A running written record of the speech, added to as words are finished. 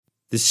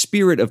The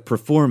spirit of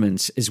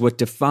performance is what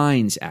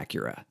defines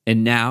Acura.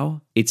 And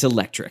now, it's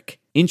electric.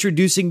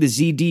 Introducing the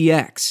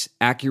ZDX,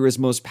 Acura's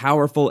most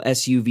powerful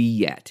SUV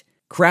yet.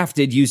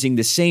 Crafted using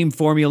the same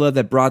formula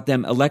that brought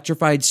them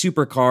electrified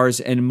supercars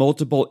and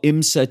multiple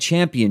IMSA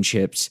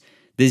championships,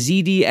 the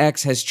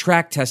ZDX has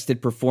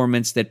track-tested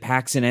performance that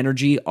packs an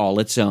energy all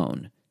its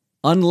own.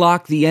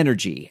 Unlock the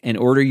energy and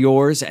order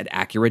yours at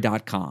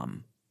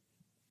Acura.com.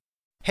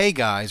 Hey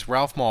guys,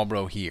 Ralph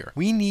Malbrough here.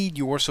 We need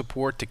your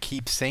support to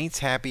keep Saints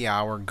Happy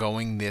Hour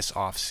going this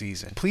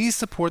off-season. Please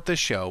support the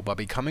show by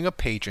becoming a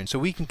patron so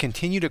we can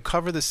continue to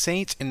cover the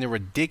Saints in the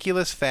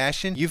ridiculous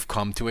fashion you've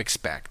come to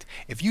expect.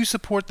 If you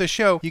support the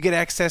show, you get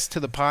access to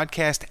the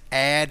podcast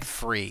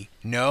ad-free.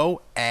 No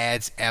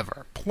ads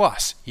ever.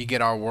 Plus, you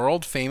get our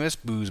world-famous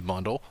booze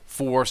bundle,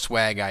 4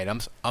 swag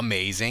items,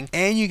 amazing,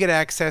 and you get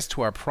access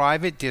to our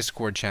private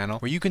Discord channel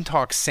where you can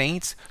talk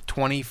Saints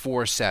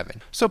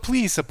 24/7. So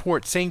please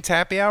support Saints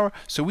Happy Hour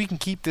so we can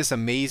keep this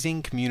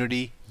amazing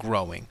community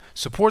growing.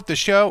 Support the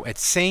show at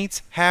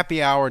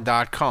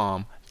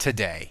saintshappyhour.com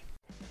today.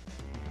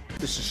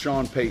 This is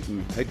Sean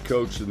Payton, head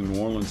coach of the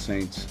New Orleans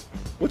Saints.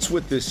 What's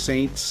with this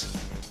Saints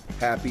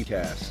Happy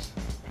Cast?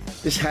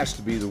 This has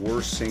to be the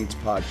worst Saints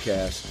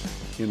podcast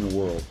in the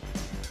world.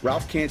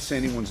 Ralph can't say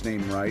anyone's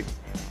name right.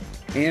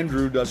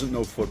 Andrew doesn't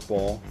know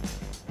football.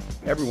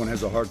 Everyone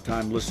has a hard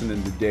time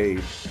listening to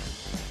Dave.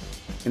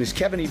 And is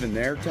Kevin even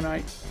there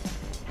tonight?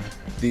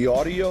 The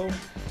audio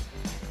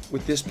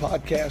with this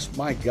podcast,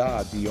 my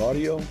God, the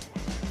audio,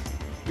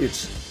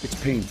 it's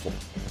painful.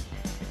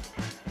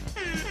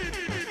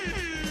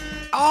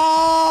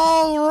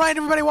 All right,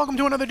 everybody, welcome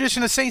to another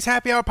edition of Saints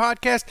Happy Hour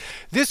podcast.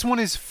 This one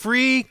is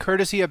free,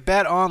 courtesy of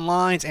Bet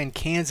Online's and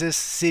Kansas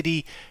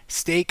City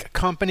Steak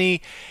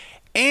Company.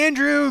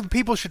 Andrew,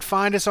 people should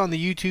find us on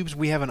the YouTubes.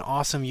 We have an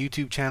awesome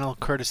YouTube channel,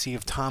 courtesy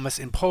of Thomas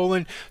in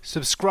Poland.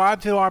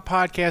 Subscribe to our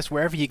podcast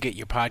wherever you get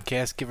your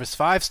podcast. Give us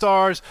 5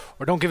 stars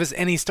or don't give us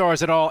any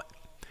stars at all.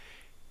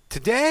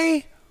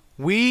 Today,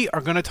 we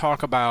are going to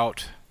talk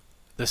about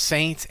the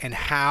Saints and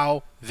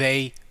how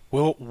they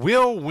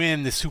will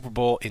win the Super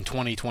Bowl in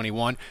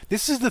 2021.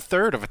 This is the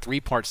third of a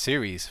 3-part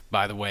series,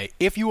 by the way.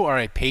 If you are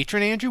a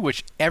patron, Andrew,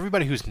 which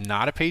everybody who's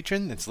not a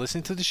patron that's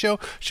listening to the show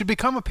should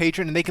become a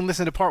patron, and they can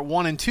listen to part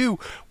 1 and 2,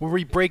 where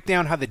we break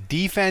down how the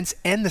defense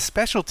and the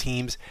special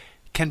teams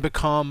can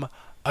become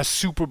a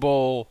Super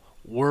Bowl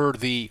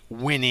worthy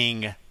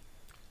winning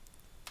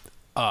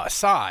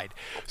side.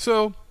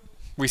 So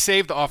we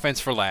saved the offense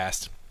for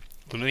last.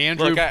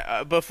 Andrew.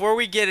 Look, before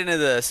we get into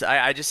this,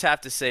 I just have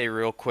to say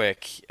real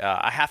quick,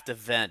 I have to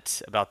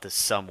vent about this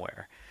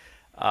somewhere.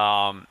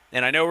 And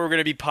I know we're going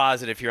to be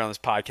positive here on this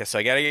podcast, so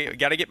I got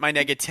to get my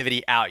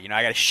negativity out. You know,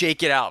 I got to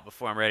shake it out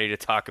before I'm ready to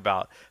talk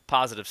about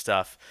positive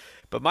stuff.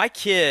 But my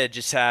kid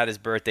just had his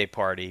birthday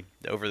party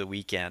over the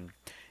weekend,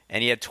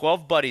 and he had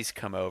 12 buddies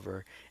come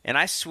over. And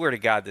I swear to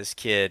God, this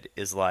kid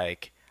is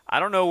like,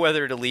 I don't know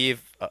whether to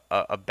leave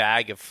a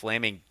bag of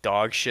flaming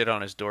dog shit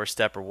on his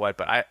doorstep or what,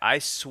 but I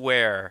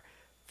swear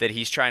that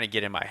he's trying to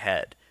get in my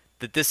head,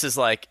 that this is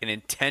like an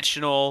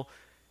intentional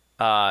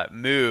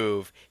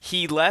move.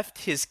 He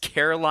left his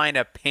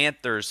Carolina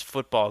Panthers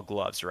football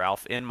gloves,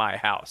 Ralph, in my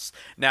house.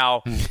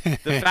 Now,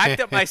 the fact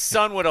that my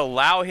son would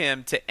allow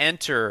him to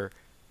enter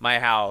my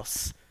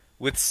house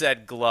with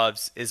said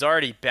gloves is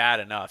already bad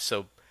enough.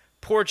 So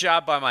poor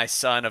job by my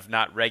son of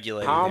not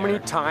regulating. How many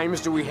times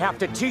do we have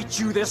to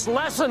teach you this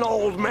lesson,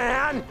 old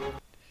man?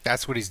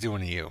 That's what he's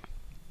doing to you.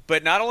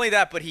 But not only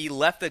that, but he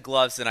left the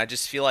gloves, and I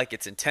just feel like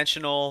it's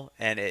intentional,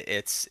 and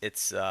it's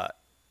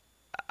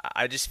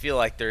I just feel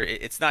like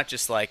it's not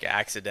just like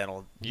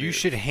accidental. You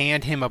should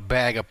hand him a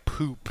bag of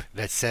poop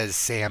that says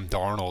Sam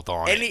Darnold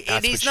on it.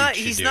 And he's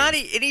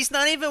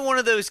not even one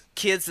of those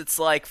kids that's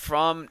like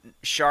from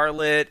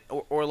Charlotte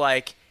or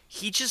like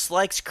he just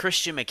likes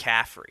Christian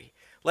McCaffrey.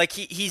 Like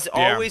he's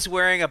always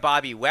wearing a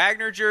Bobby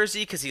Wagner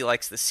jersey because he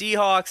likes the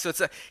Seahawks.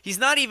 So he's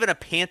not even a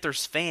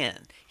Panthers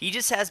fan. He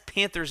just has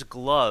Panthers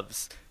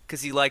gloves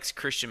because he likes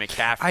Christian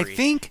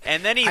McCaffrey.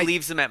 And then he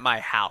leaves them at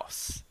my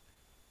house.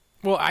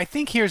 Well, I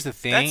think here's the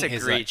thing. That's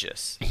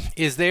egregious.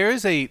 There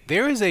is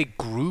a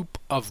group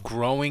of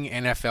growing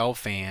NFL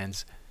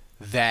fans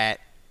that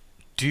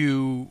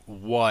do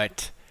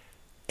what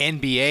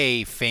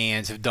NBA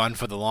fans have done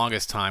for the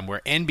longest time,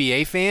 where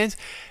NBA fans,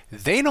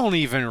 they don't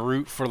even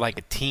root for like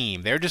a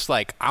team. They're just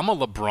like, I'm a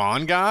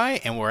LeBron guy,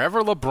 and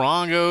wherever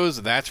LeBron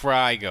goes, that's where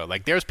I go.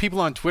 Like, there's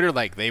people on Twitter,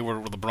 like, they were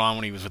LeBron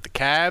when he was with the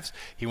Cavs.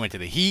 He went to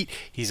the Heat.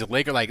 He's a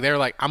Laker. Like, they're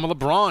like, I'm a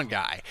LeBron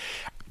guy.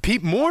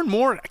 More and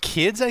more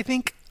kids, I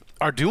think,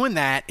 are doing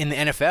that in the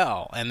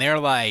NFL, and they're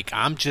like,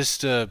 I'm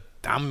a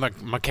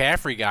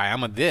McCaffrey guy.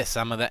 I'm a this.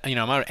 I'm an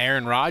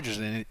Aaron Rodgers,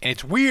 and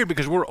it's weird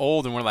because we're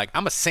old and we're like,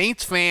 I'm a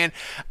Saints fan.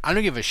 I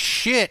don't give a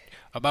shit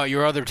about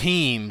your other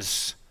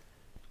teams.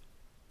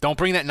 Don't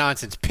bring that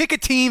nonsense. Pick a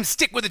team,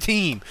 stick with a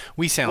team.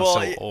 We sound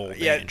so old,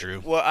 Andrew.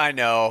 Well, I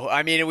know.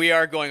 I mean, we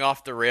are going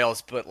off the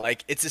rails, but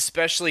like it's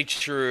especially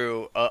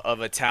true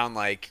of a town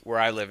like where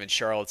I live in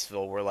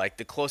Charlottesville, where like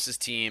the closest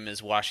team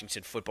is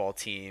Washington football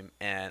team,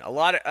 and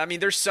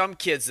there's some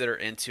kids that are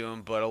into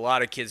him, but a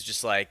lot of kids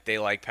just like they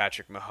like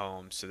Patrick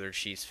Mahomes, so they're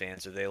Chiefs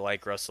fans, or they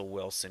like Russell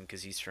Wilson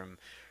because he's from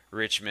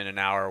Richmond, an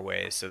hour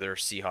away, so they're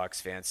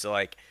Seahawks fans. So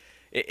like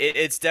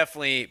it's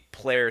definitely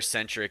player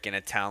centric in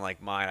a town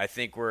like mine. I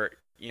think when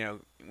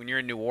you're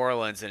in New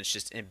Orleans and it's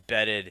just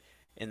embedded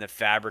in the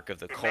fabric of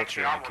the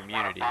culture and the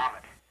community.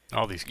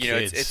 All these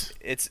kids.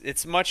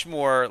 It's much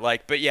more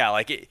like, but yeah,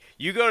 like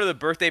you go to the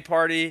birthday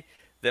party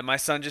that my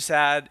son just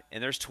had,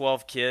 and there's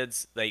 12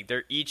 kids. Like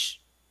they're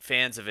each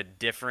fans of a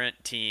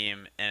different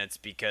team, and it's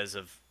because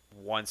of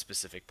one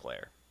specific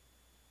player.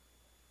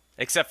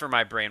 Except for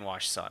my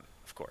brainwashed son,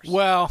 of course.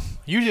 Well,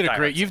 you've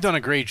done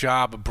a great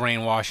job of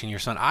brainwashing your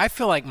son. I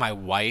feel like my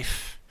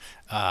wife.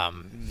 My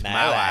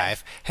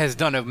wife has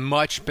done a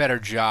much better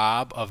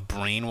job of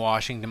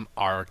brainwashing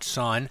our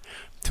son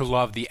to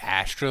love the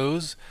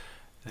Astros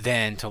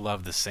than to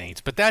love the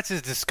Saints. But that's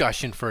another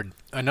discussion for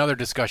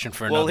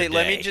another day. Well,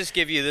 let me just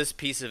give you this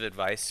piece of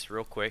advice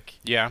real quick.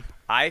 Yeah.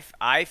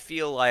 I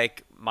feel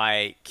like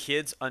my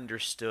kids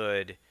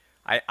understood.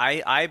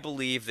 I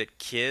believe that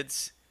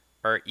kids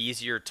are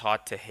easier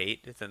taught to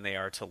hate than they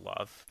are to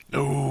love.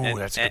 Oh,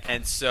 that's good.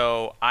 And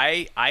so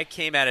I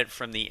came at it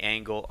from the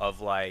angle of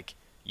like,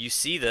 you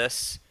see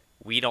this,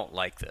 we don't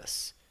like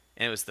this.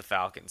 And it was the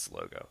Falcons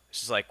logo. It's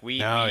just like, we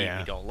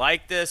don't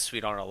like this.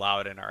 We don't allow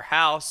it in our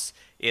house.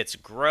 It's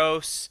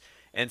gross.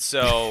 And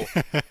so,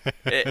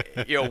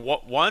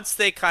 once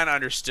they kind of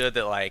understood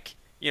that, like,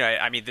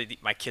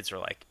 my kids were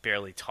like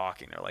barely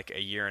talking. They're like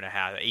a year and a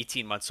half,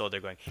 18 months old.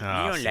 They're going,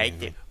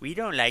 we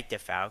don't like the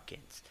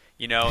Falcons,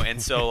 And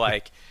so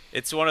like,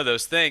 it's one of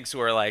those things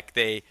where like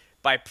they,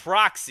 by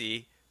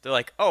proxy, they're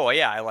like, oh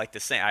yeah, I like the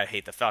Saints. I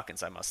hate the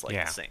Falcons. I must like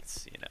the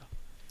Saints,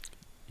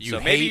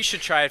 maybe you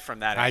should try it from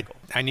that angle.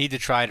 I need to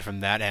try it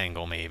from that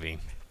angle, maybe.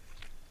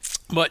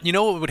 But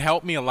what would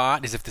help me a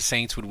lot is if the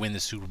Saints would win the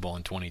Super Bowl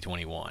in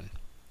 2021.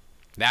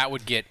 That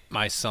would get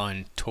my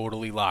son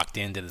totally locked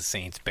into the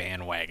Saints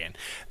bandwagon.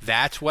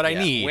 That's what I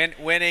need.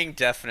 Winning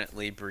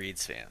definitely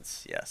breeds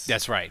fans. Yes.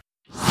 That's right.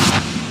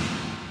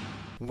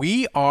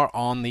 We are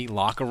on the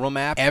Locker Room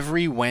app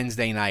every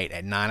Wednesday night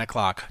at 9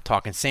 o'clock,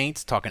 talking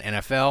Saints, talking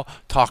NFL,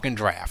 talking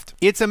draft.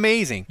 It's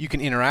amazing. You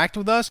can interact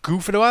with us,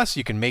 goof at us,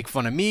 you can make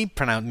fun of me,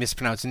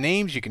 mispronouncing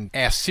names, you can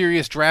ask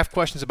serious draft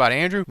questions about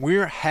Andrew.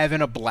 We're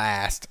having a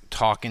blast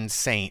talking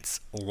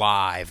Saints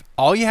live.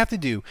 All you have to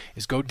do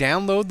is go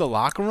download the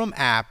Locker Room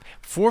app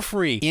for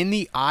free in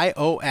the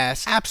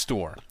iOS App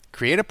Store.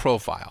 Create a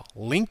profile,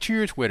 link to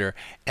your Twitter,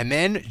 and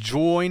then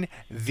join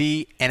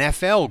the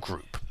NFL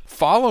group.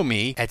 Follow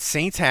me at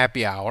Saints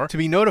Happy Hour to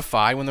be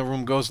notified when the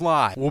room goes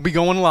live. We'll be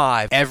going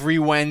live every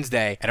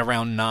Wednesday at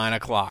around 9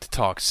 o'clock to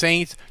talk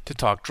Saints, to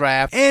talk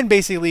draft, and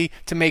basically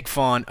to make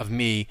fun of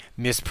me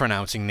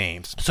mispronouncing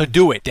names. So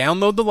do it.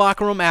 Download the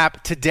Locker Room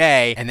app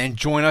today and then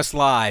join us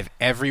live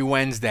every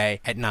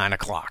Wednesday at 9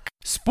 o'clock.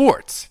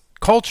 Sports.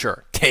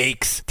 Culture.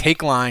 Takes.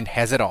 Takeline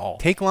has it all.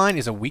 Takeline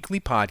is a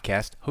weekly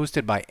podcast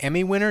hosted by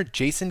Emmy winner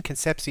Jason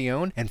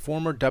Concepcion and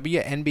former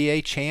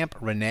WNBA champ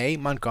Renee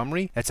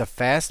Montgomery. That's a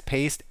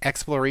fast-paced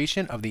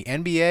exploration of the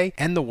NBA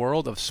and the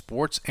world of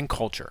sports and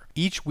culture.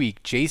 Each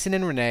week, Jason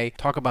and Renee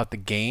talk about the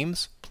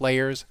games,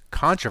 players,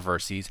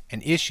 controversies,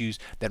 and issues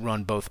that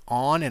run both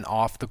on and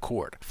off the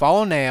court.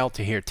 Follow now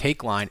to hear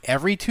Takeline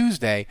every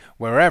Tuesday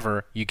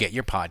wherever you get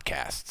your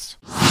podcasts.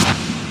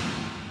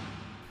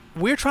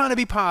 We're trying to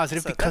be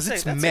positive because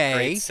it's May.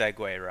 That's a great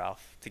segue,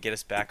 Ralph, to get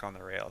us back on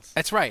the rails.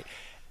 That's right.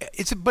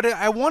 But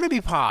I want to be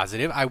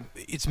positive.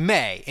 It's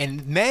May,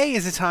 and May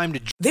is a time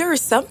to... There are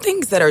some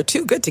things that are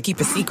too good to keep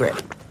a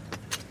secret.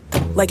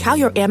 Like how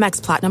your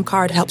Amex Platinum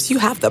card helps you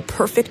have the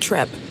perfect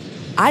trip.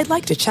 I'd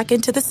like to check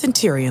into the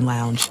Centurion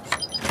Lounge.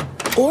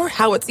 Or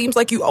how it seems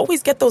like you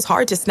always get those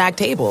hard-to-snag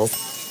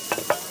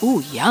tables.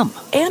 Ooh, yum.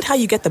 And how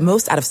you get the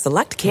most out of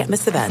select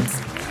can't-miss events.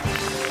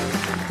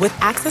 With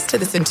access to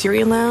the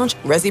Centurion Lounge,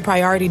 Resi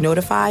Priority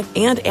Notified,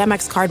 and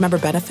Amex card member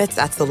benefits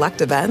at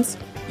select events,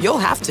 you'll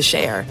have to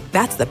share.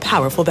 That's the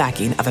powerful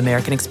backing of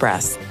American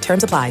Express.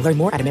 Terms apply. Learn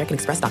more at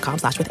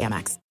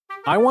americanexpress.com/withAmex.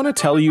 I want to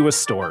tell you a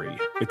story.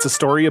 It's a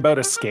story about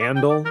a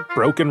scandal,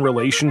 broken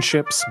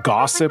relationships,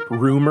 gossip,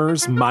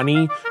 rumors,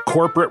 money,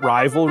 corporate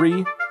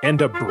rivalry,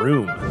 and a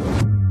broom.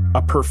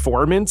 A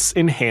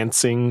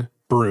performance-enhancing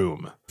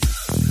broom.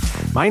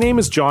 My name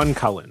is John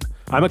Cullen.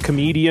 I'm a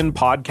comedian,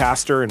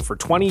 podcaster, and for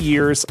 20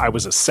 years, I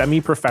was a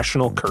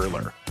semi-professional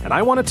curler. And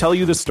I want to tell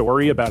you the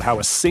story about how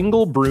a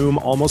single broom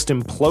almost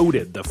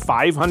imploded the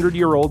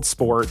 500-year-old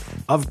sport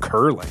of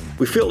curling.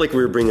 We felt like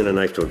we were bringing a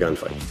knife to a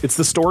gunfight. It's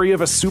the story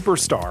of a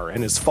superstar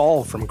and his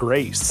fall from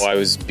grace. Well, I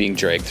was being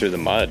dragged through the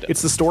mud.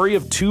 It's the story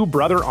of two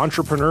brother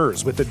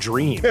entrepreneurs with a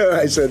dream.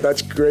 I said,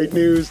 that's great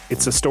news.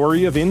 It's a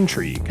story of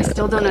intrigue. I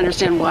still don't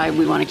understand why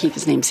we want to keep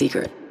his name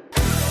secret.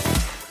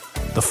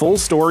 The full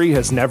story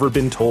has never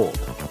been told,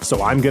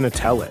 so I'm going to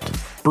tell it.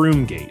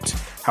 Broomgate,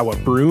 how a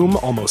broom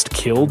almost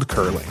killed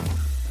curling.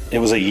 It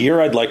was a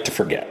year I'd like to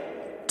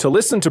forget. To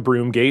listen to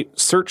Broomgate,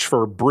 search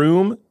for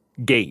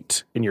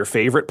Broomgate in your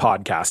favorite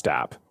podcast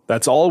app.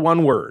 That's all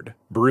one word,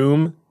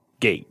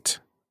 Broomgate.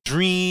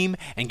 Dream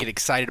and get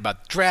excited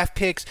about draft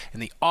picks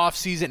and the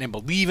offseason and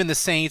believe in the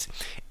Saints.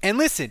 And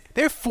listen,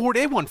 they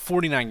won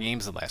 49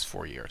 games the last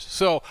 4 years.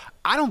 So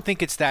I don't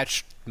think it's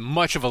that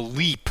much of a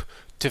leap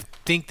to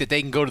think that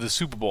they can go to the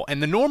Super Bowl.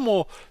 And the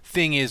normal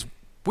thing is,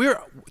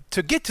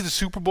 to get to the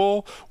Super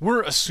Bowl,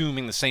 we're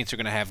assuming the Saints are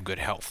going to have good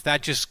health.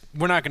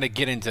 We're not going to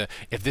get into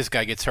if this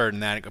guy gets hurt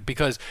and that,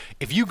 because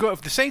if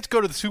the Saints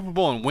go to the Super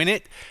Bowl and win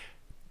it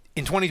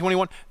in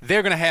 2021,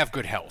 they're going to have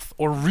good health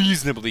or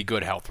reasonably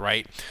good health,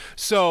 right?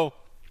 So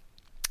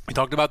we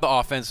talked about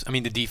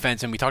the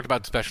defense, and we talked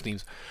about the special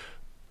teams.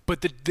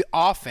 But the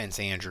offense,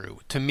 Andrew,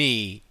 to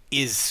me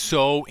is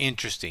so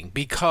interesting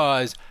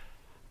because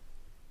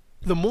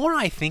the more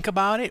I think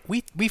about it,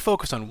 we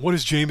focus on what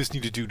does Jameis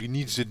need to do? He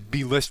needs to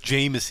be less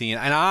Jameis-y,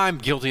 and I'm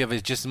guilty of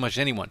it just as much as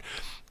anyone.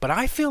 But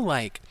I feel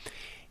like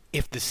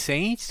if the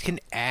Saints can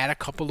add a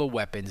couple of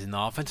weapons and the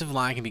offensive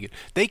line can be good,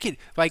 they can,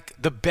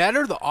 the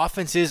better the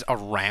offense is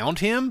around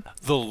him,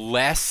 the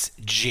less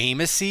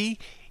Jameis-y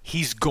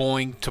he's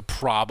going to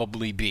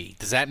probably be.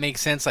 Does that make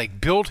sense?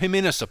 Build him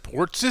in a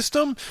support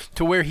system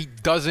to where he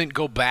doesn't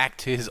go back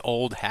to his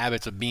old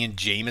habits of being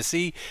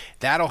Jameis-y.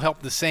 That'll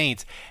help the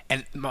Saints.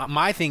 And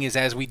my thing is,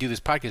 as we do this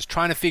podcast,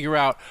 trying to figure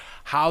out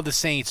how the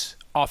Saints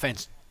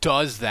offense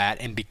does that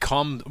and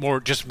become or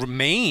just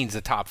remains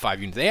a top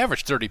 5 unit. They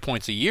averaged 30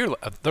 points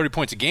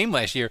a game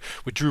last year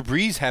with Drew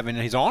Brees having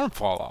his arm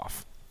fall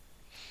off.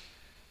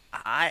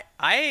 I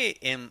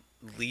am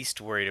least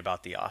worried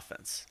about the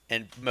offense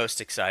and most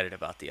excited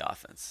about the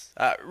offense.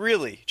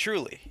 Really,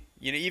 truly.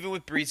 Even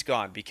with Brees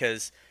gone,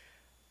 because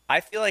I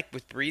feel like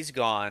with Brees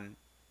gone,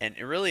 and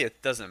really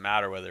it doesn't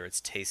matter whether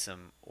it's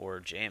Taysom or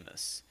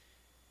Jameis,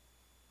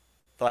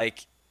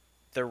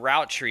 the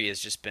route tree has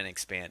just been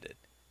expanded.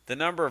 The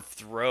number of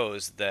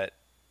throws that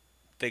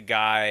the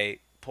guy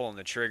pulling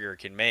the trigger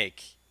can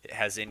make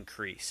has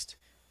increased.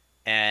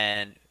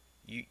 And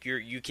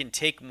you can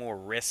take more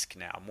risk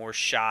now, more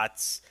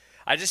shots.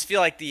 I just feel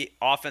like the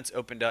offense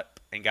opened up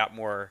and got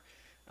more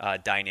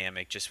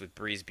dynamic just with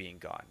Brees being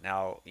gone.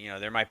 Now,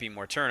 there might be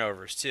more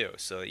turnovers too.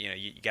 So,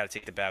 you got to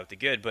take the bad with the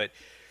good. But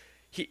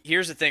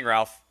here's the thing,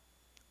 Ralph.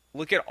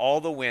 Look at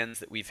all the wins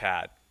that we've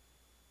had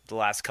the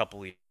last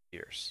couple of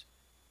years.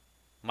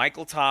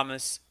 Michael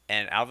Thomas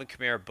and Alvin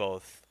Kamara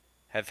both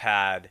have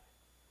had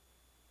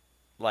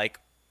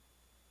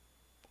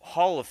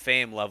Hall of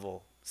Fame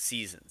level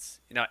seasons,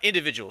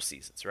 individual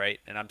seasons, right?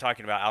 And I'm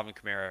talking about Alvin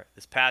Kamara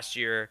this past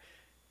year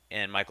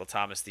and Michael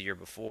Thomas the year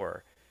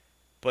before.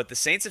 But the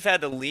Saints have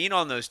had to lean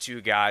on those two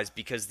guys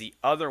because the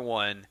other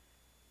one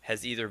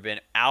has either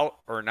been out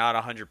or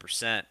not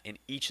 100% in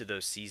each of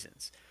those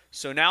seasons.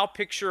 So now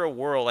picture a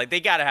world, they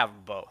got to have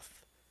them both.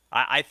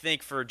 I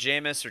think for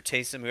Jameis or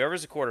Taysom,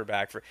 whoever's the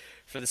quarterback, for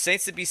the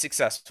Saints to be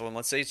successful, and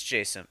let's say it's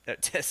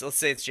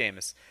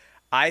Jameis,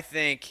 I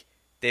think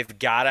they've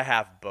got to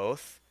have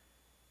both.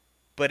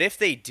 But if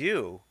they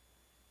do,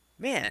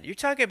 man, you're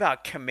talking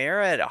about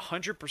Kamara at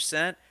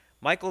 100%.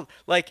 Michael,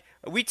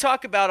 we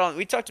talked about on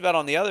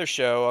the other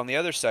show, on the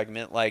other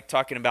segment,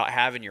 talking about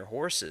having your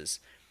horses.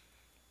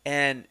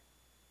 And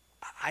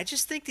I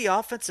just think the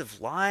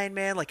offensive line,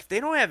 man, if they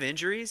don't have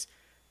injuries,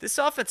 this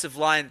offensive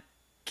line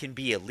can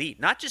be elite,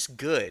 not just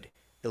good,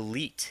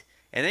 elite.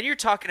 And then you're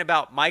talking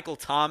about Michael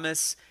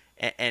Thomas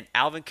and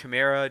Alvin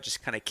Kamara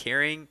just kind of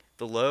carrying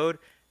the load.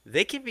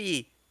 They can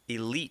be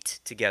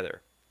elite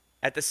together.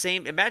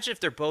 Imagine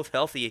if they're both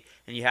healthy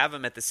and you have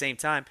them at the same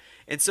time.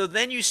 And so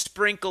then you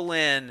sprinkle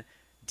in,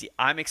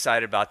 I'm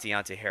excited about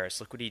Deontay Harris.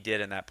 Look what he did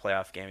in that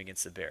playoff game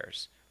against the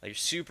Bears. You're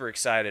super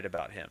excited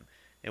about him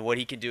and what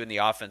he can do in the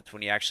offense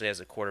when he actually has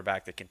a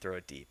quarterback that can throw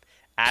it deep.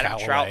 Adam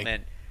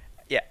Troutman.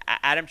 We'll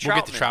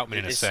get to Troutman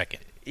in a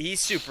second.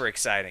 He's super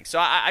exciting. So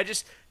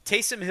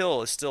Taysom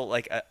Hill is still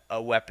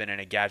a weapon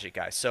and a gadget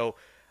guy. So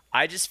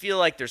I just feel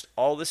like there's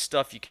all this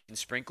stuff you can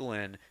sprinkle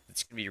in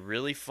that's going to be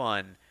really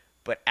fun.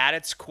 But at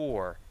its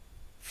core,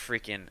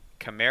 freaking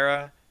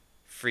Kamara,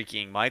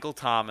 freaking Michael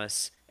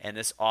Thomas, and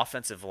this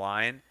offensive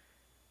line,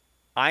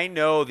 I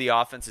know the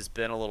offense has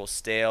been a little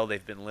stale.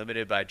 They've been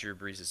limited by Drew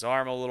Brees'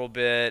 arm a little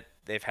bit.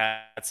 They've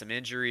had some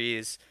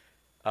injuries,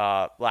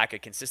 lack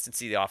of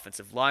consistency. The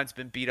offensive line's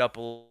been beat up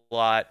a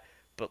lot.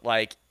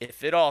 But,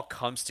 if it all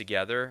comes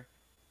together,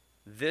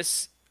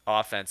 this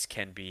offense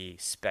can be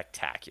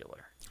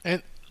spectacular.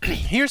 And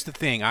here's the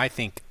thing. I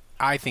think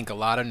a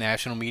lot of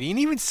national media and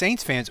even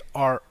Saints fans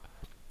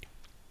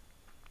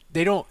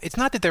it's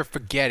not that they're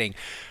forgetting,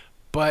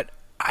 but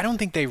I don't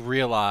think they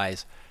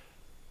realize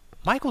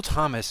Michael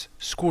Thomas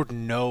scored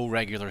no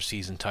regular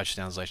season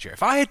touchdowns last year.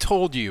 If I had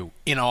told you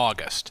in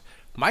August,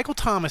 Michael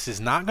Thomas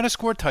is not going to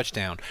score a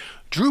touchdown,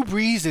 Drew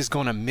Brees is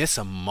going to miss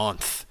a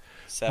month,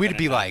 we'd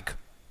be like,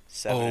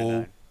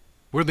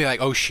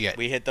 oh shit.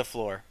 We hit the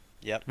floor.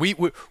 Yep.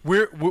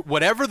 We're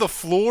whatever the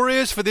floor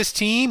is for this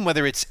team,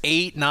 whether it's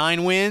 8,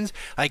 9 wins,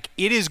 like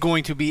it is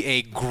going to be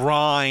a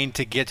grind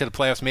to get to the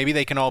playoffs. Maybe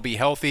they can all be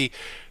healthy.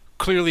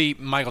 Clearly,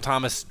 Michael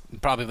Thomas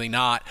probably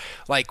not.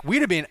 Like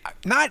we'd have been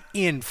not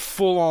in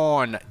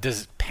full-on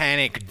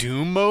panic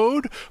doom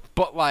mode,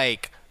 but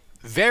like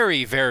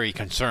very, very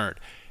concerned.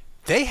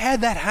 They had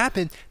that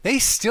happen. They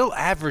still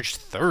averaged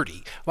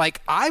 30.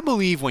 Like, I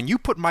believe when you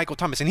put Michael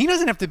Thomas, and he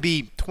doesn't have to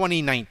be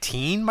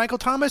 2019 Michael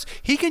Thomas.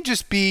 He can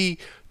just be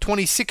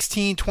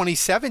 2016,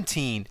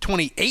 2017,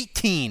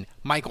 2018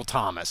 Michael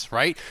Thomas,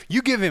 right?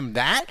 You give him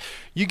that.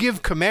 You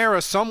give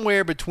Kamara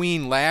somewhere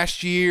between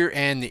last year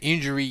and the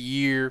injury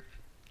year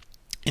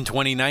in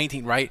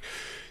 2019, right?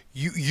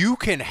 You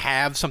can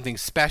have something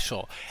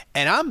special.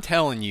 And I'm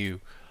telling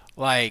you,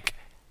 like,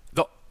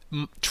 the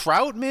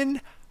Troutman,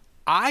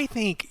 I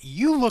think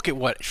you look at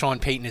what Sean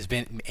Payton has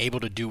been able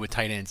to do with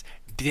tight ends.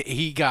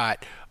 He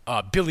got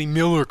Billy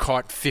Miller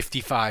caught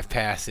 55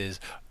 passes.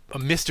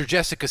 Mr.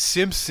 Jessica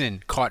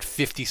Simpson caught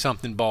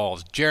 50-something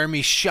balls.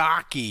 Jeremy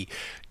Shockey,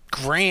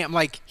 Graham.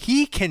 Like,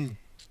 he can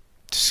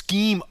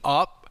scheme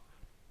up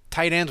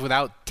tight ends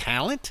without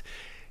talent.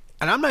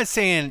 And I'm not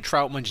saying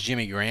Troutman's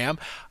Jimmy Graham.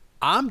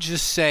 I'm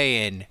just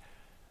saying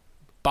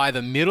by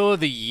the middle of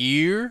the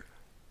year,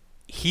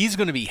 he's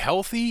going to be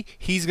healthy.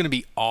 He's going to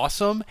be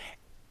awesome.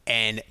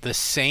 And the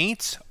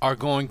Saints are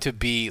going to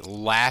be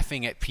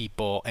laughing at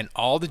people and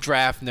all the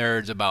draft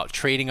nerds about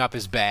trading up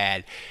is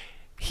bad.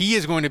 He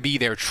is going to be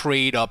their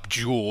trade-up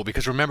jewel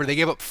because, remember, they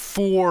gave up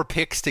 4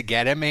 picks to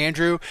get him,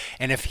 Andrew.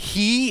 And if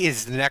he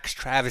is the next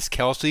Travis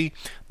Kelce,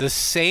 the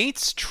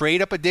Saints'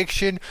 trade-up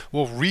addiction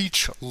will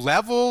reach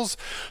levels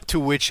to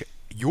which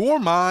your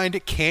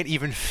mind can't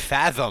even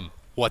fathom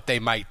what they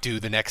might do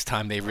the next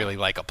time they really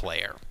like a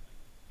player.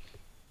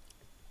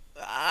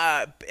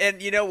 And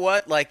you know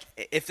what? Like,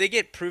 if they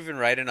get proven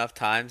right enough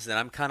times, then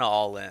I'm kind of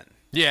all in.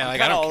 Yeah, I'm like,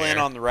 kind I of don't all care.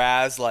 in on the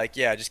Raz. Like,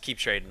 yeah, just keep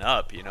trading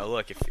up. You know,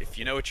 look, if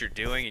you know what you're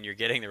doing and you're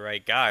getting the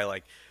right guy,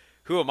 like,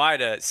 who am I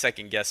to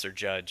second guess or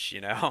judge?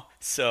 You know,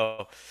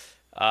 so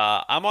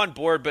I'm on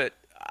board. But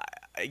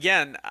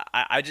again,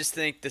 I just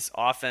think this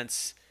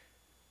offense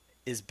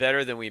is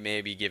better than we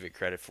maybe give it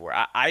credit for.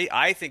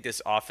 I think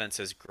this offense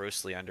has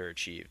grossly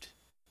underachieved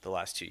the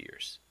last 2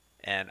 years,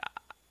 and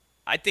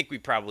I think we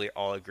probably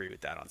all agree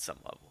with that on some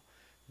level.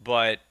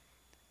 But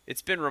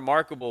it's been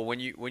remarkable when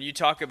you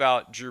talk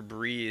about Drew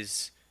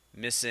Brees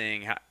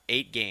missing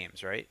 8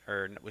 games, right?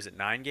 Or was it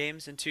 9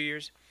 games in 2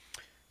 years?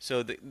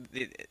 So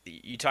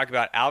you talk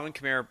about Alvin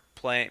Kamara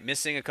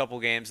missing a couple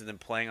games and then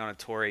playing on a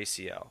torn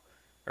ACL,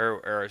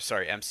 or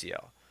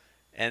MCL.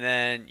 And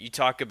then you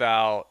talk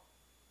about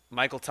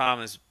Michael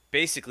Thomas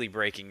basically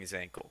breaking his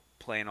ankle,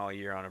 playing all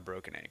year on a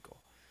broken ankle.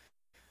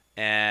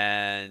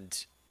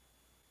 And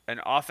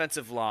an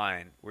offensive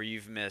line where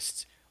you've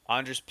missed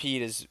Andres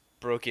Pete has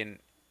broken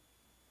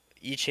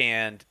each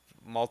hand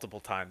multiple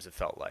times, it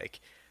felt like.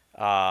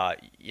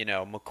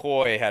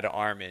 McCoy had an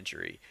arm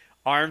injury.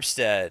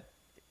 Armstead,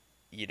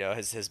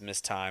 has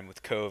missed time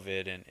with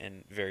COVID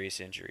and various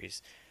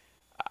injuries.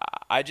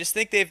 I just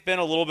think they've been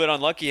a little bit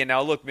unlucky. And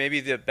now, look, maybe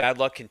the bad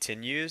luck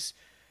continues.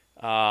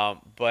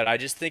 But I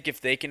just think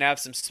if they can have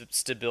some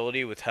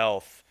stability with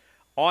health,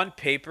 on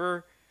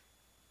paper,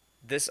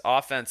 this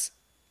offense,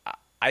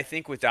 I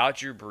think without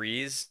Drew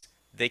Brees,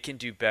 they can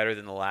do better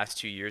than the last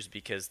 2 years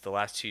because the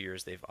last 2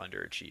 years they've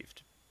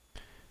underachieved.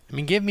 I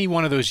mean, give me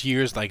one of those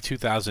years like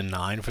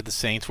 2009 for the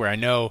Saints where I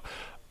know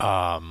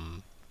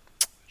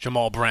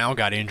Jamal Brown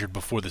got injured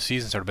before the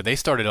season started, but they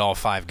started all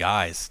 5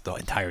 guys the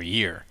entire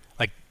year.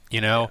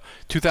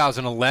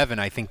 2011,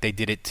 I think they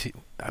did it.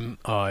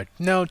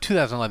 No,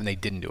 2011 they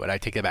didn't do it. I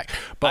take that back.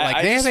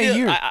 But they have a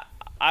year.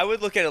 I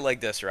would look at it like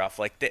this, Ralph.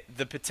 Like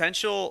the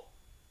potential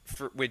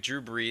with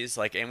Drew Brees,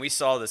 and we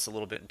saw this a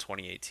little bit in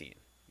 2018.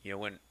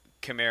 When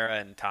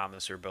Kamara and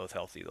Thomas were both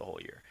healthy the whole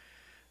year.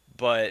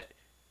 But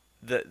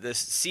the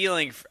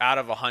ceiling out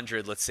of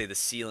 100, let's say the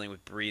ceiling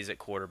with Brees at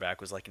quarterback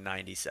was like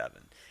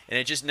 97, and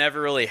it just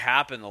never really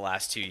happened the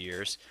last 2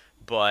 years.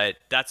 But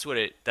that's what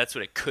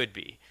it could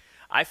be.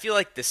 I feel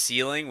like the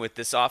ceiling with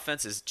this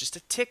offense is just a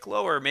tick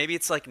lower. Maybe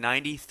it's like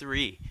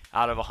 93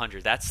 out of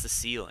 100. That's the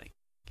ceiling.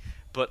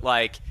 But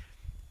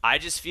I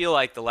just feel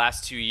like the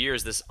last 2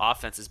 years, this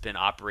offense has been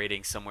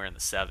operating somewhere in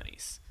the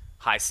 70s,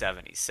 high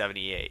 70s,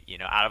 78,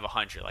 out of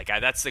 100.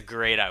 That's the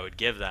grade I would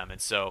give them. And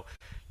so,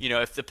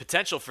 if the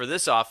potential for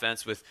this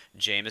offense with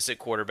Jameis at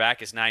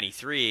quarterback is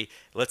 93,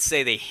 let's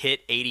say they hit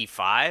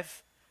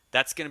 85,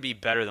 that's going to be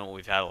better than what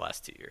we've had the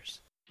last 2 years.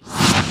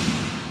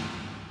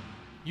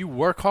 You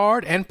work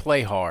hard and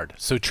play hard,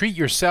 so treat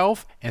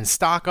yourself and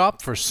stock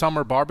up for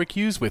summer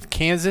barbecues with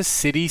Kansas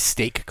City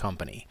Steak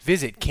Company.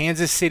 Visit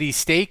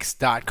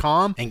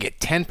kansascitysteaks.com and get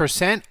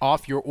 10%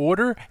 off your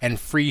order and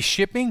free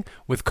shipping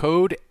with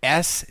code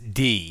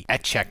SD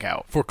at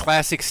checkout. For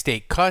classic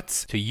steak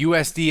cuts to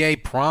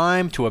USDA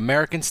Prime to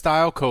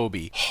American-style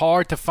Kobe,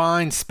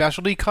 hard-to-find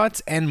specialty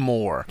cuts, and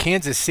more,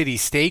 Kansas City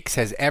Steaks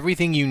has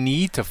everything you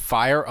need to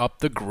fire up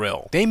the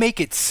grill. They make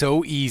it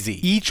so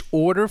easy. Each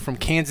order from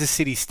Kansas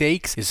City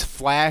Steaks is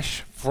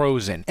flash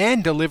frozen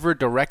and delivered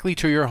directly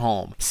to your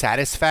home.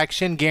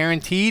 Satisfaction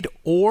guaranteed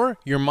or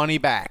your money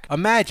back.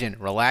 Imagine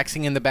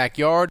relaxing in the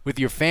backyard with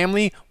your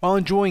family while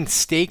enjoying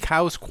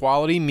steakhouse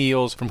quality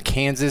meals from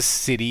Kansas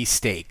City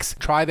Steaks.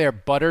 Try their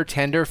butter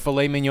tender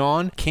filet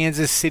mignon,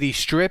 Kansas City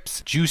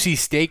strips, juicy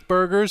steak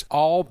burgers,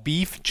 all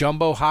beef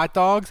jumbo hot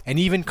dogs, and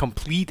even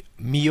complete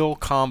meal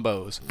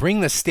combos.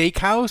 Bring the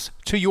steakhouse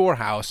to your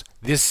house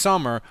this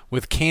summer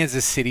with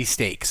Kansas City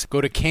Steaks.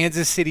 Go to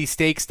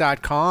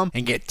kansascitysteaks.com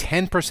and get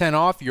 10%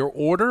 off your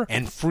order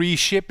and free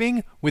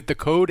shipping with the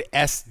code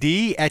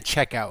SD at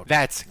checkout.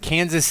 That's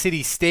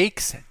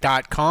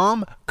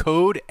kansascitysteaks.com,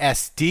 code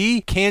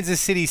SD,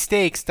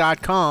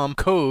 kansascitysteaks.com,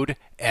 code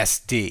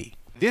SD.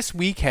 This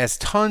week has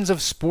tons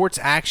of sports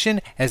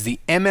action as the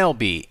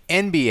MLB,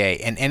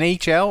 NBA, and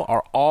NHL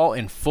are all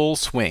in full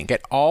swing.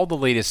 Get all the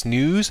latest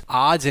news,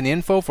 odds, and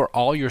info for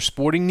all your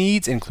sporting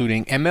needs,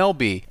 including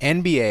MLB,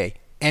 NBA,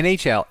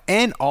 NHL,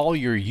 and all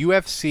your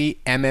UFC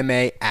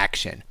MMA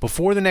action.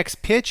 Before the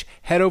next pitch,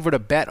 head over to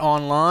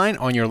BetOnline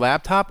on your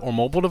laptop or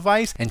mobile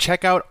device and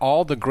check out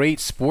all the great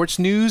sports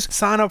news,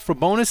 sign up for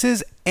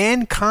bonuses,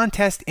 and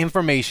contest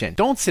information.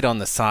 Don't sit on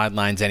the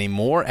sidelines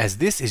anymore, as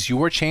this is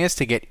your chance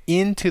to get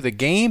into the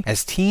game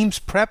as teams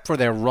prep for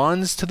their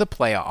runs to the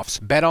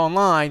playoffs.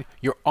 BetOnline,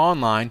 your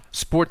online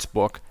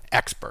sportsbook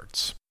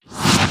experts.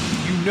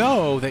 You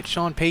know that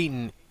Sean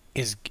Payton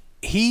is...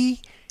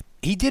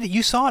 He did it.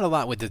 You saw it a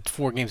lot with the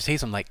 4 games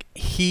Taysom. Like,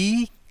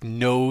 he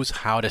knows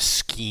how to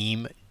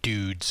scheme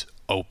dudes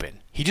open.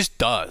 He just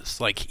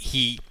does. Like,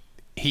 he's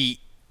a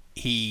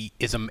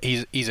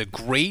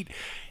great,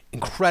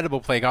 incredible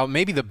play caller.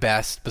 Maybe the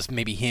best, but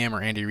maybe him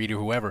or Andy Reid or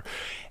whoever.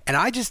 And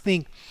I just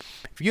think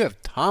if you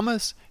have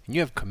Thomas and you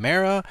have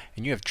Kamara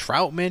and you have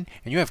Troutman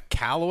and you have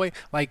Callaway,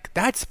 like,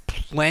 that's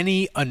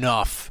plenty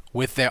enough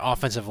with their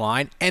offensive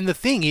line. And the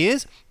thing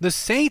is, the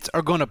Saints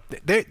are going to,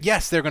 they're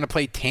going to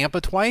play Tampa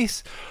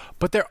twice,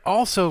 but they're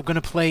also going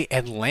to play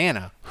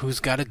Atlanta, who's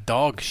got a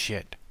dog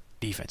shit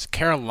defense.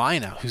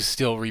 Carolina, who's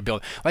still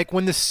rebuilding. Like,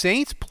 when the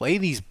Saints play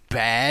these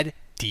bad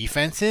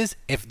defenses,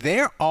 if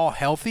they're all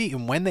healthy,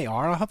 and when they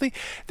are all healthy,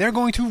 they're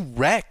going to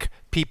wreck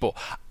people.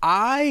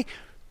 I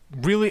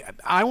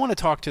want to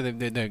talk to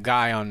the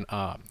guy on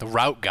the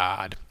Route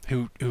God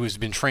who has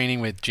been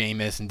training with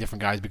Jameis and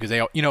different guys, because they,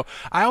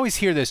 I always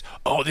hear this,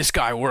 oh, this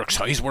guy works,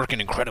 he's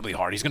working incredibly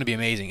hard, he's going to be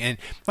amazing. And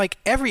like,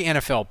 every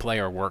NFL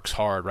player works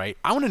hard, right?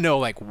 I want to know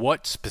like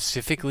what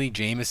specifically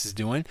Jameis is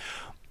doing.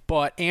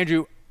 But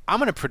Andrew, I'm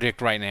going to predict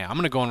right now, I'm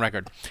going to go on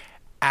record,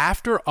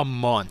 after a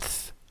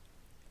month,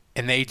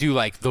 and they do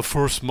like the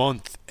first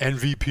month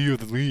MVP of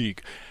the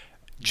league,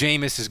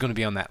 Jameis is going to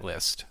be on that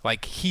list.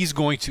 Like,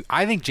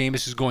 I think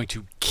Jameis is going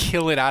to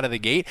kill it out of the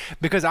gate,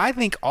 because I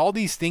think all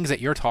these things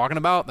that you're talking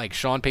about, like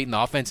Sean Payton,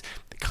 the offense,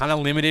 kind of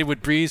limited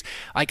with Breeze.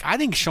 Like, I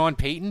think Sean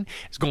Payton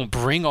is going to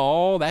bring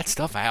all that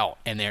stuff out,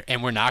 and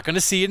we're not going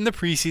to see it in the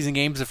preseason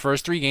games, the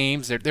first 3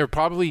 games. They're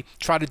probably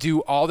try to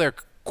do all their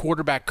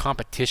quarterback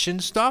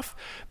competition stuff,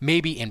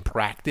 maybe in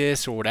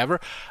practice or whatever.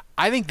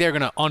 I think they're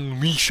going to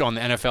unleash on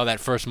the NFL that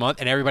first month,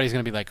 and everybody's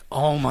going to be like,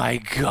 oh my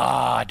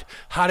God,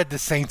 how did the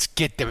Saints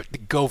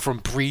go from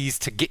Breeze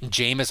to getting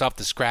Jameis off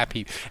the scrap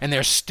heap, and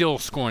they're still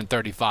scoring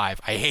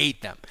 35? I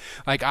hate them.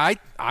 Like, I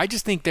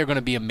just think they're going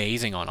to be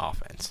amazing on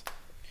offense.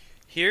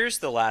 Here's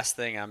the last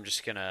thing I'm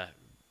just going to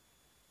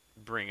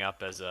bring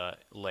up as a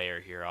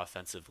layer here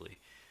offensively.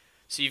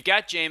 So you've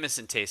got Jameis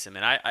and Taysom,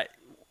 and I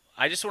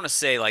just want to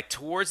say, like,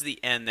 towards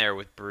the end there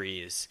with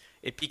Breeze,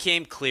 it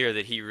became clear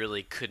that he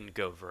really couldn't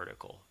go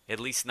vertical, at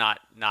least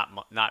not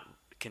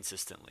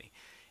consistently.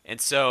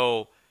 And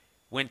so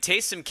when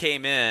Taysom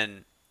came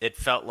in, it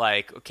felt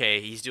like,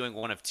 okay, he's doing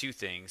one of 2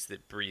 things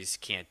that Breeze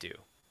can't do,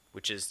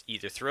 which is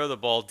either throw the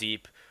ball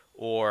deep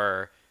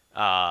or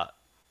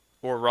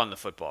run the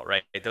football,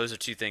 right? Those are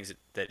 2 things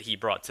that he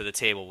brought to the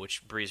table,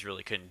 which Breeze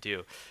really couldn't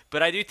do.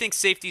 But I do think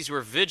safeties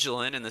were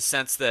vigilant in the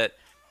sense that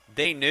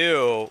they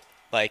knew,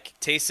 like,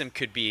 Taysom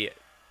could be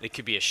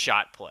a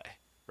shot play.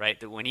 Right?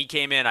 That when he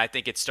came in, I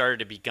think it started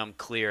to become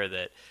clear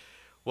that,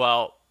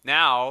 well,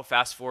 now,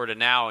 fast forward to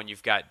now, and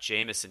you've got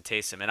Jameis and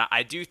Taysom. And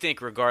I do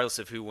think regardless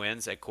of who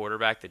wins at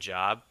quarterback the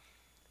job,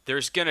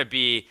 there's going to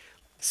be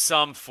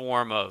some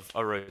form of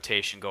a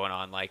rotation going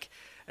on. Like,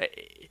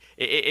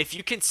 if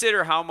you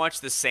consider how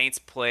much the Saints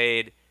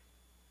played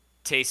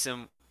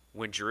Taysom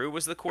when Drew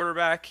was the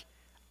quarterback,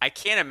 I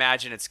can't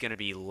imagine it's going to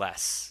be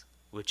less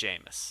with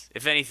Jameis.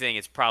 If anything,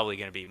 it's probably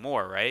going to be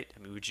more, right? I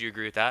mean, would you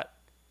agree with that?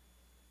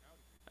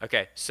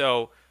 Okay,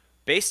 so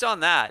based on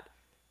that,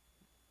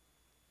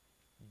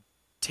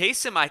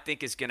 Taysom, I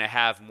think, is going to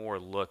have more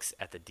looks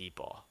at the deep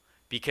ball,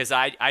 because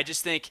I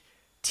just think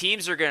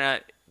teams are going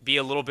to be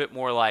a little bit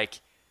more like,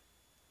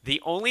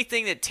 the only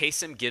thing that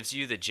Taysom gives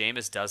you that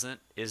Jameis doesn't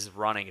is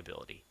running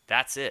ability.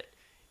 That's it.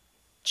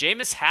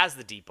 Jameis has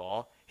the deep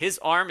ball. His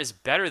arm is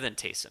better than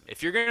Taysom.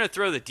 If you're going to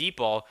throw the deep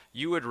ball,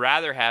 you would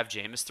rather have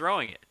Jameis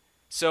throwing it.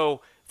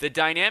 So the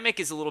dynamic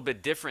is a little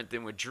bit different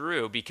than with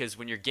Drew, because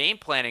when you're game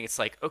planning, it's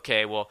like,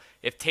 okay, well,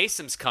 if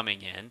Taysom's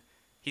coming in,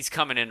 he's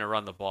coming in to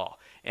run the ball.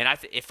 And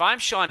if I'm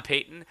Sean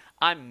Payton,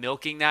 I'm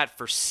milking that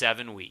for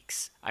 7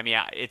 weeks. I mean,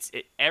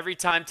 every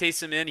time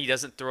Taysom in, he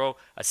doesn't throw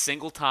a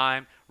single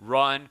time.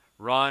 Run,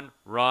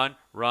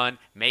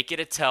 make it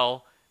a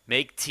tell,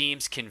 make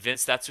teams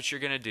convinced that's what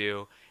you're going to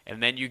do.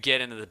 And then you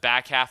get into the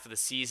back half of the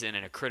season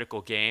in a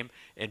critical game,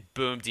 and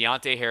boom,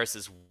 Deontay Harris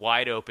is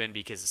wide open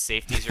because the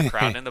safeties are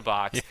crowded in the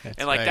box. Yeah,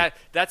 and like right.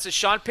 that's a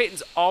Sean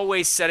Payton's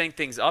always setting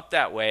things up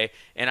that way.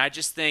 And I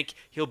just think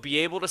he'll be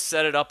able to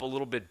set it up a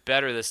little bit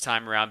better this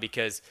time around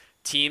because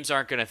teams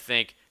aren't going to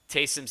think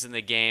Taysom's in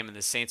the game and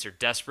the Saints are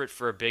desperate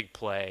for a big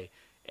play,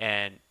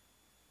 and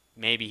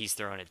maybe he's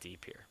throwing it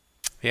deep here.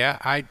 Yeah,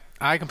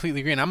 I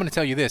completely agree. And I'm going to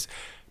tell you this.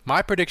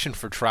 My prediction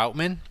for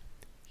Troutman,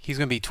 he's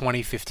going to be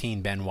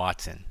 2015 Ben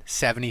Watson,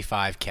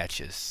 75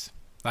 catches.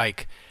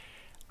 Like,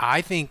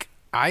 I think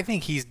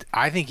he's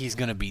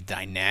going to be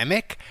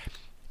dynamic.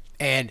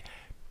 And,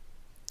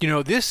 you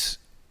know, this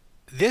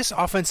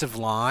offensive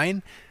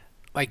line,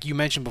 like you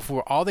mentioned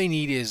before, all they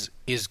need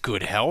is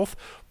good health.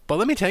 But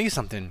let me tell you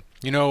something.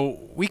 You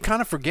know, we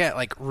kind of forget,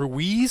 like,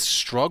 Ruiz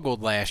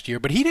struggled last year,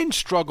 but he didn't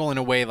struggle in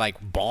a way like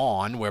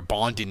Bond, where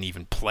Bond didn't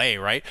even play,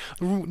 right?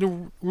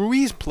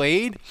 Ruiz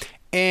played,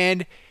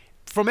 and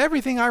from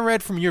everything I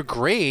read from your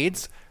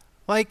grades,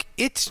 like,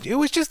 it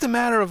was just a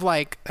matter of,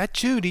 like, that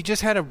dude, he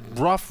just had a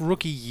rough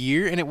rookie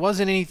year, and it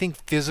wasn't anything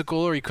physical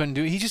or he couldn't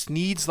do it. He just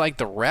needs, like,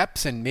 the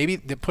reps, and maybe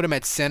they put him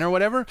at center or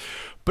whatever.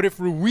 But if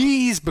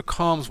Ruiz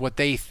becomes what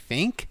they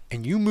think,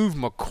 and you move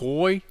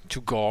McCoy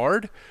to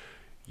guard,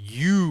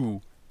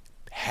 you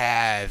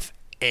have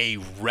a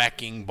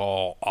wrecking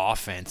ball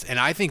offense. And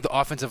I think the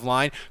offensive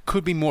line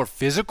could be more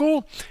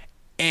physical,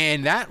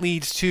 and that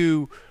leads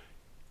to,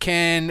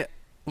 can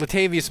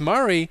Latavius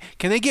Murray,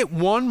 can they get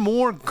one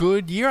more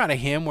good year out of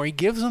him where he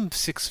gives them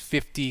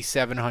 650,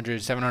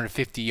 700,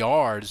 750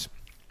 yards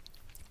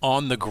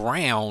on the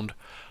ground?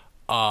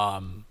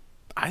 I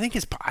think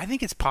it's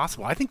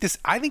possible. I think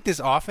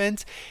this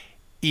offense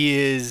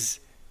is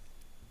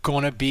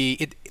going to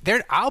be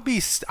I'll be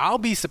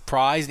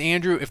surprised,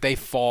 Andrew, if they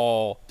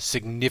fall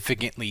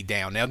significantly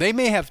down. Now, they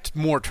may have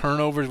more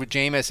turnovers with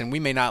Jameis, and we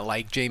may not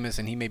like Jameis,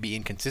 and he may be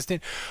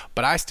inconsistent,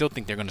 but I still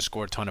think they're going to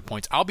score a ton of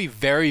points. I'll be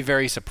very,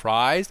 very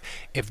surprised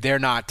if they're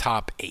not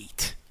top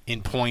 8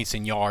 in points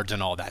and yards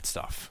and all that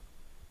stuff.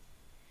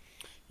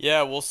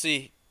 Yeah, we'll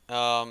see. It's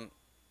going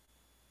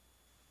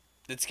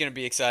to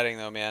be exciting,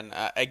 though, man.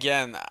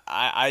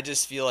 I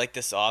just feel like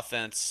this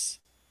offense,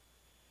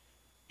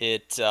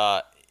 it's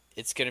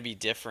going to be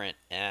different.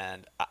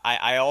 And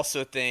I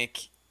also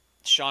think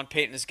Sean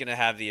Payton is going to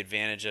have the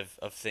advantage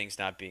of things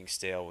not being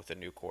stale with a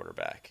new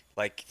quarterback.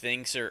 Like,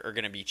 things are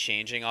going to be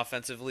changing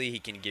offensively. He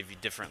can give you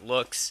different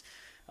looks.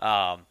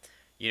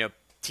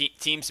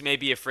 Teams may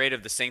be afraid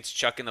of the Saints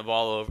chucking the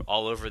ball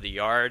all over the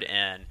yard,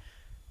 and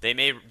they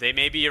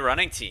may be a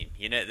running team.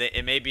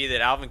 It may be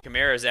that Alvin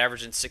Kamara is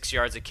averaging 6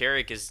 yards a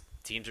carry because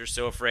teams are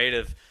so afraid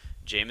of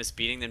Jameis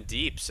beating them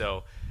deep.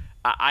 So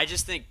I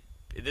just think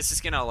this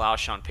is going to allow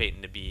Sean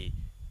Payton to be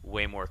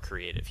way more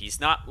creative. He's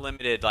not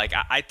limited. Like,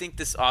 I think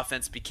this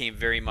offense became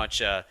very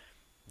much a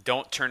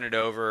don't turn it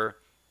over,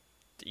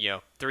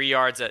 3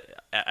 yards at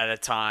a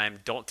time.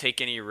 Don't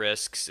take any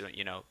risks.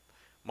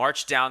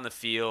 March down the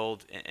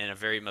field in a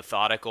very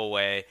methodical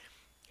way.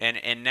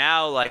 And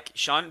now, like,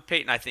 Sean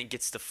Payton, I think,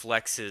 gets to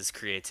flex his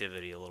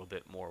creativity a little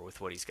bit more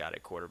with what he's got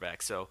at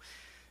quarterback. So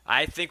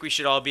I think we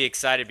should all be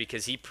excited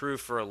because he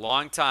proved for a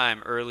long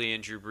time early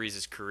in Drew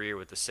Brees' career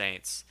with the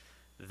Saints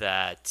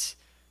that,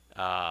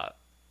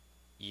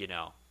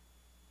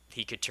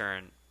 he could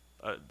turn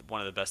one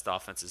of the best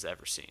offenses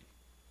ever seen.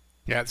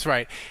 Yeah, that's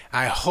right.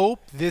 I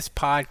hope this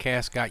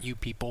podcast got you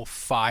people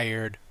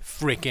fired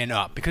freaking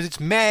up because it's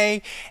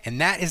May, and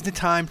that is the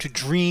time to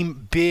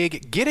dream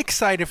big. Get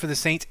excited for the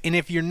Saints, and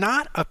if you're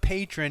not a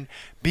patron,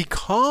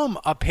 become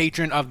a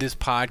patron of this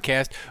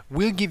podcast.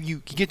 We'll get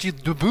you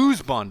the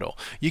booze bundle.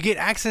 You get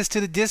access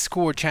to the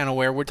Discord channel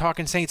where we're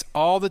talking Saints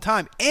all the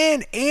time.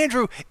 And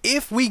Andrew,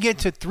 if we get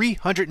to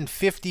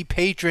 350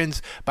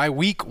 patrons by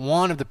week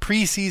 1 of the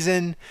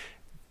preseason,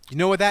 you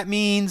know what that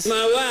means?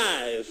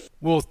 My wife.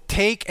 We'll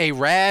take a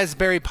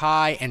Raspberry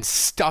Pi and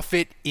stuff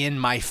it in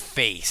my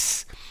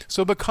face.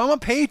 So become a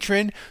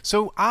patron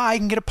so I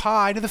can get a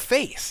pie to the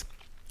face.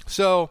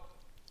 So,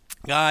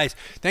 guys,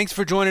 thanks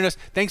for joining us.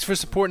 Thanks for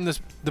supporting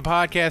the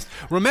podcast.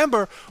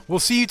 Remember, we'll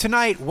see you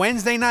tonight,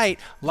 Wednesday night,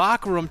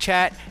 Locker Room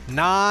Chat,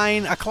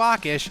 9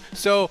 o'clock-ish.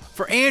 So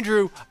for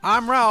Andrew,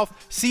 I'm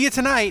Ralph. See you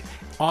tonight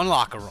on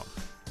Locker Room.